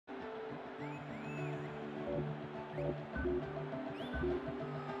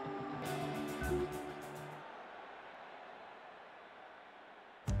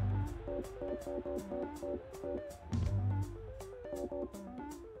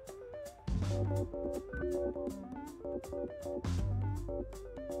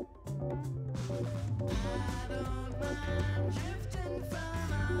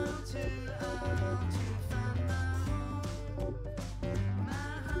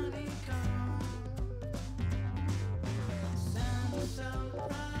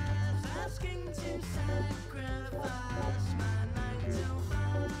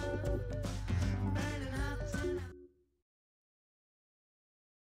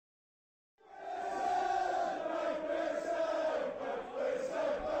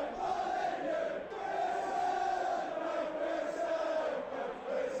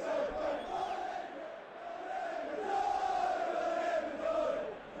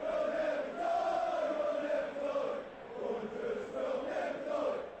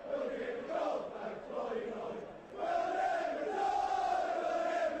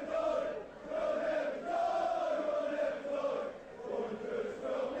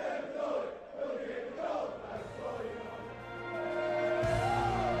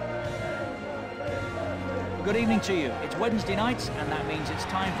Good evening to you. It's Wednesday night, and that means it's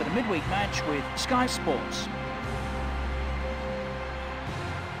time for the midweek match with Sky Sports.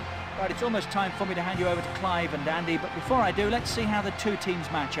 Right, it's almost time for me to hand you over to Clive and Andy, but before I do, let's see how the two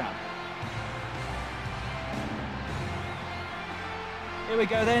teams match up. Here we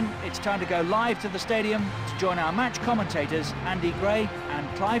go then. It's time to go live to the stadium to join our match commentators, Andy Gray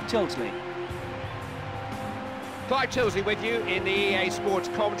and Clive Tilsley. Clive Tilsley with you in the EA Sports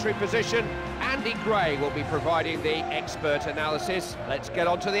commentary position. Andy Gray will be providing the expert analysis. Let's get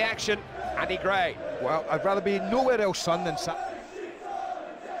on to the action. Andy Gray. Well, I'd rather be nowhere else, son, than There's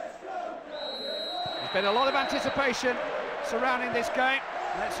been a lot of anticipation surrounding this game.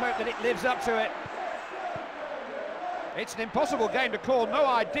 Let's hope that it lives up to it. It's an impossible game to call. No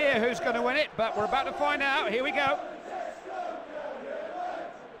idea who's going to win it, but we're about to find out. Here we go.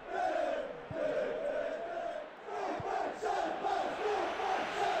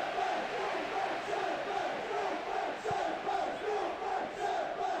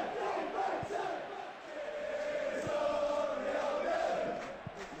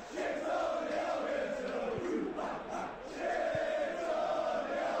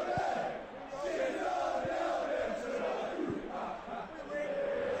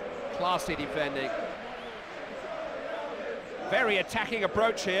 Classy defending. Very attacking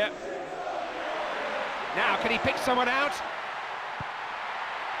approach here. Now, can he pick someone out?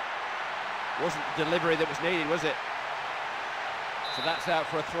 Wasn't the delivery that was needed, was it? So that's out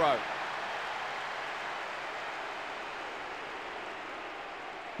for a throw.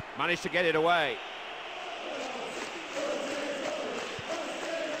 Managed to get it away.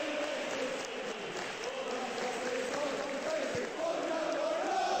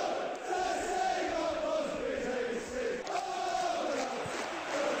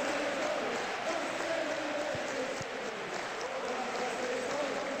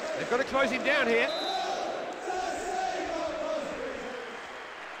 They've got to close him down here.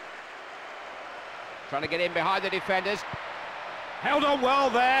 Trying to get in behind the defenders. Held on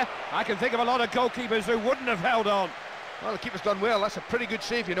well there. I can think of a lot of goalkeepers who wouldn't have held on. Well, the keeper's done well. That's a pretty good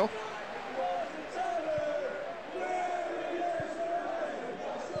save, you know.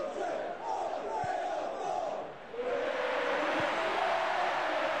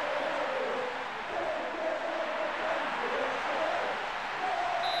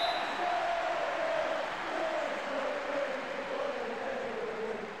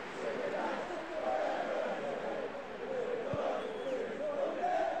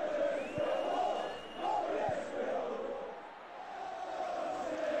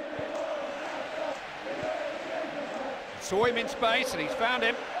 Saw him in space and he's found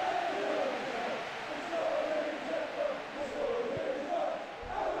him.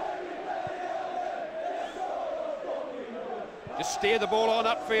 Just steer the ball on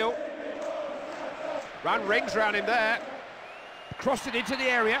upfield. Ran rings round him there. Crossed it into the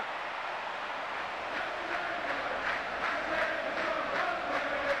area.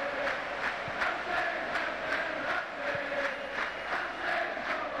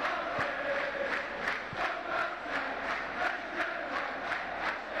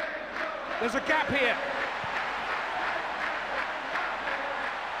 There's a gap here.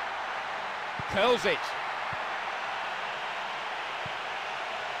 Curls it.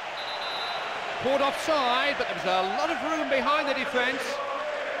 Caught offside, but there was a lot of room behind the defence.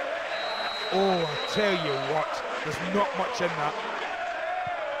 Oh, I tell you what, there's not much in that.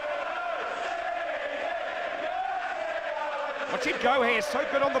 Watch him go here, so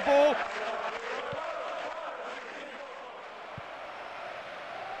good on the ball.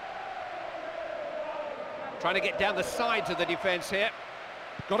 Trying to get down the sides of the defence here.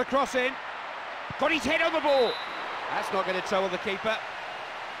 Got a cross in. Got his head on the ball. That's not going to trouble the keeper.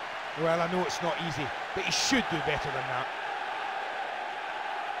 Well, I know it's not easy, but he should do better than that.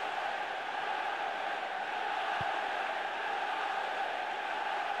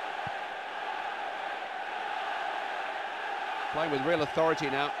 Playing with real authority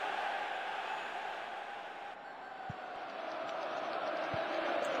now.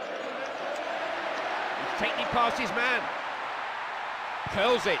 He's taking past his man.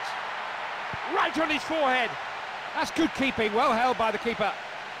 Curls it. Right on his forehead. That's good keeping, well held by the keeper.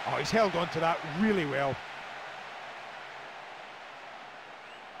 Oh, he's held on to that really well.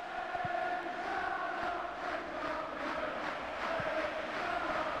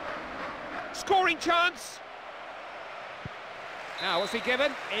 Scoring chance. Now, what's he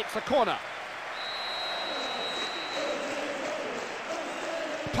given? It's a corner.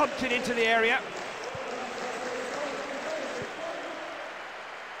 Pumped it into the area.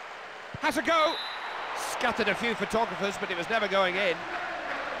 Has a go. Scattered a few photographers, but it was never going in.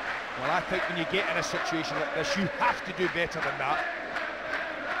 Well, I think when you get in a situation like this, you have to do better than that.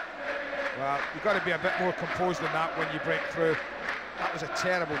 Well, you've got to be a bit more composed than that when you break through. That was a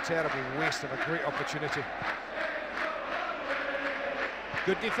terrible, terrible waste of a great opportunity.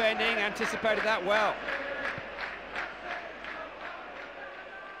 Good defending, anticipated that well.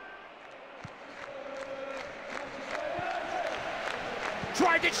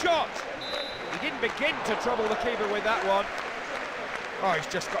 Tried it shot. He didn't begin to trouble the keeper with that one. Oh, he's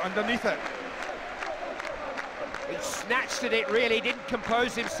just got underneath it. He snatched at it, really, didn't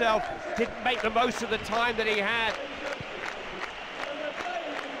compose himself, didn't make the most of the time that he had.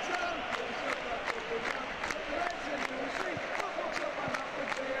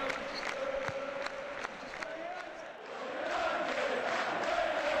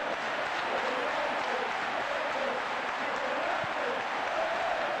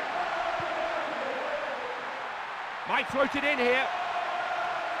 Might float it in here.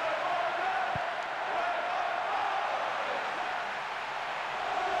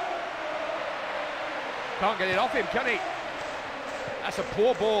 Can't get it off him, can he? That's a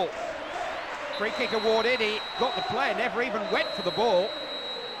poor ball. Free kick awarded. He got the play, never even went for the ball.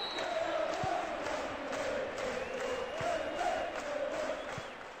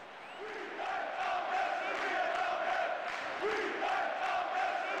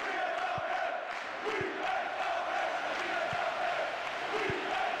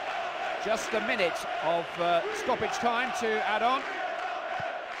 Just a minute of stoppage time to add on.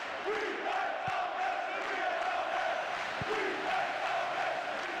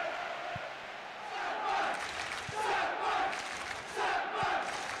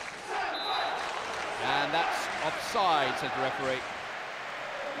 And that's offside, says the referee.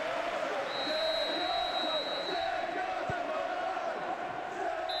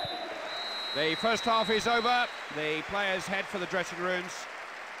 The first half is over. The players head for the dressing rooms.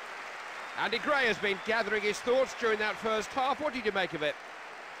 Andy Gray has been gathering his thoughts during that first half. What did you make of it?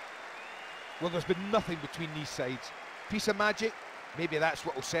 Well, there's been nothing between these sides. Piece of magic, maybe that's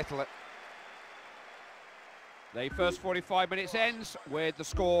what will settle it. The first 45 minutes ends with the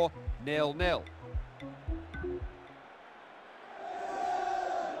score 0-0.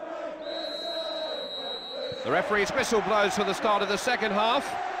 The referee's whistle blows for the start of the second half.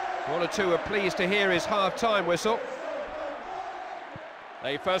 One or two are pleased to hear his half-time whistle.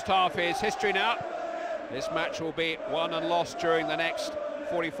 The first half is history now. This match will be won and lost during the next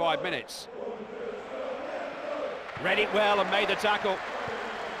 45 minutes. Read it well and made the tackle.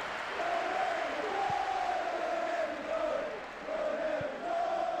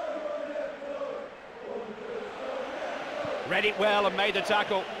 Read it well and made the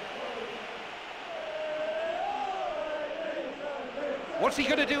tackle. What's he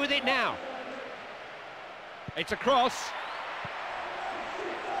going to do with it now? It's a cross.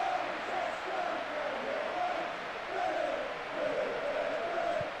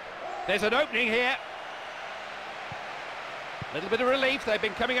 There's an opening here. A little bit of relief, they've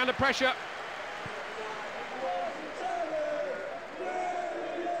been coming under pressure.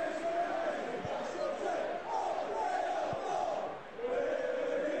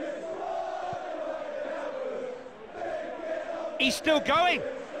 He's still going.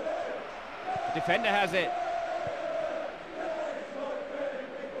 The defender has it.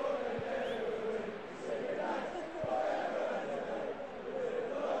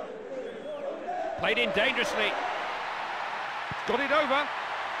 Played in dangerously. Got it over.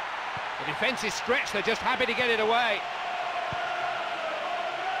 The defence is stretched, they're just happy to get it away.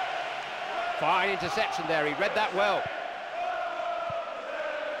 Fine interception there, he read that well.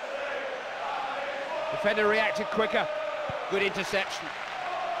 Defender reacted quicker. Good interception.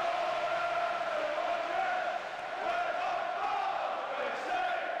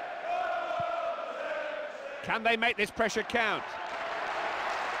 Can they make this pressure count?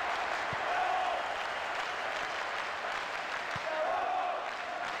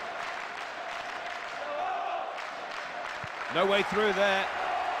 No way through there.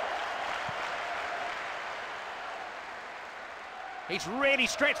 He's really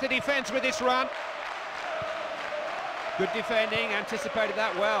stretched the defence with this run. Good defending, anticipated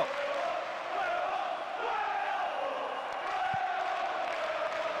that well.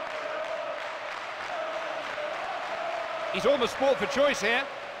 He's almost fought for choice here.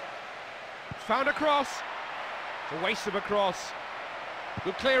 Found a cross. It's a waste of a cross.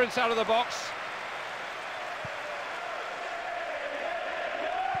 Good clearance out of the box.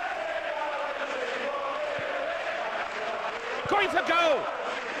 Going for goal!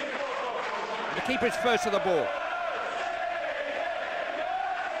 And the keeper is first to the ball.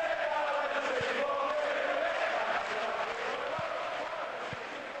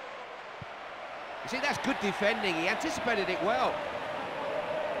 You see, that's good defending. He anticipated it well.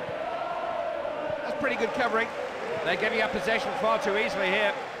 That's pretty good covering. They're giving up possession far too easily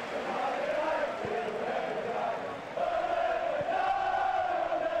here.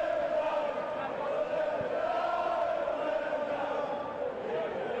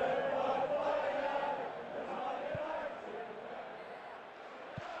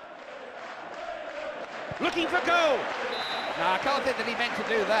 Looking for goal. No, I can't think that he meant to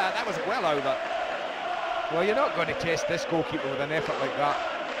do that. That was well over. Well, you're not going to test this goalkeeper with an effort like that.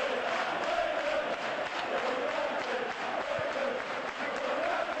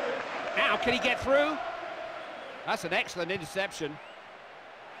 Now, can he get through? That's an excellent interception.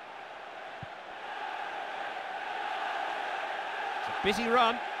 It's a busy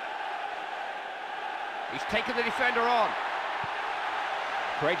run. He's taken the defender on.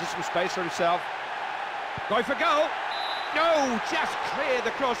 Created some space for himself. Going for goal. No, just cleared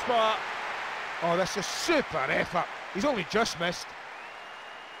the crossbar. Oh, that's a super effort. He's only just missed.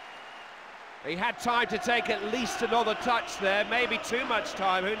 He had time to take at least another touch there, maybe too much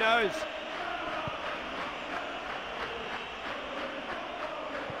time, who knows?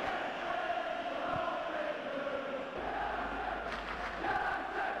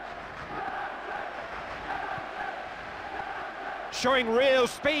 Showing real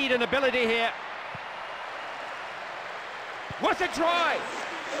speed and ability here. What a try!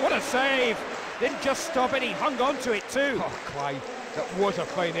 What a save! Didn't just stop it, he hung on to it too. Oh, Clive, that was a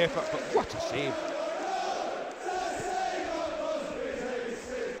fine effort, but what a save.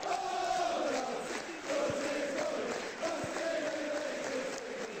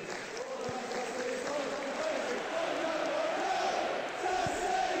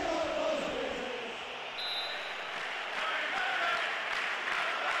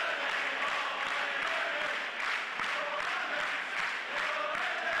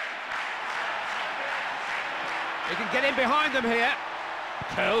 He can get in behind them here.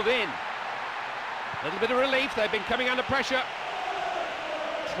 Curled in. A little bit of relief, they've been coming under pressure.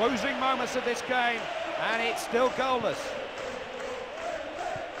 Closing moments of this game, and it's still goalless.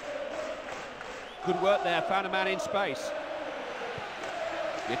 Good work there, found a man in space.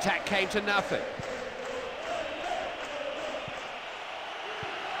 The attack came to nothing.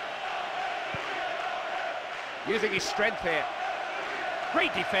 Using his strength here.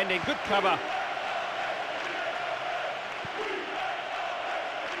 Great defending, good cover.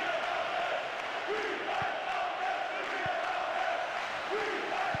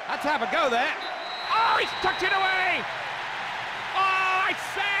 Had to have a go there. Oh, he's tucked it away! Oh, I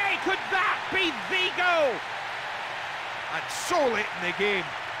say, could that be the goal? And so late in the game.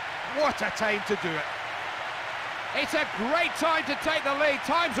 What a time to do it. It's a great time to take the lead.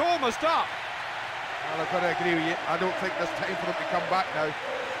 Time's almost up. Well, I've got to agree with you. I don't think there's time for them to come back now.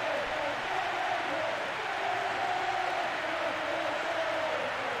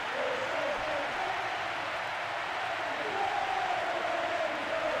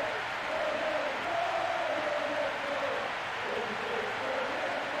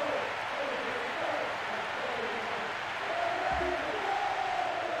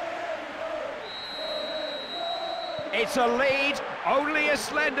 It's a lead, only a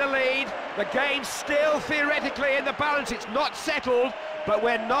slender lead. The game's still theoretically in the balance. It's not settled, but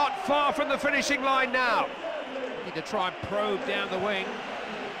we're not far from the finishing line now. Need to try and probe down the wing.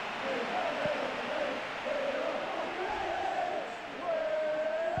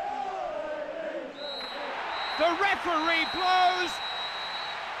 The referee blows.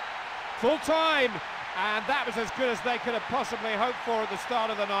 Full time, and that was as good as they could have possibly hoped for at the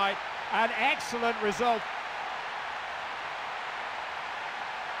start of the night. An excellent result.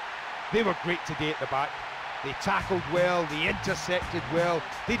 They were great today at the back. They tackled well, they intercepted well,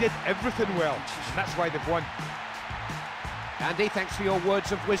 they did everything well, and that's why they've won. Andy, thanks for your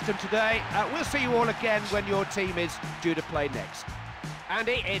words of wisdom today. We'll see you all again when your team is due to play next.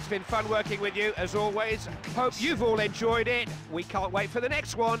 Andy, it's been fun working with you, as always. Hope you've all enjoyed it. We can't wait for the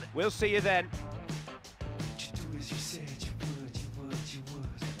next one. We'll see you then.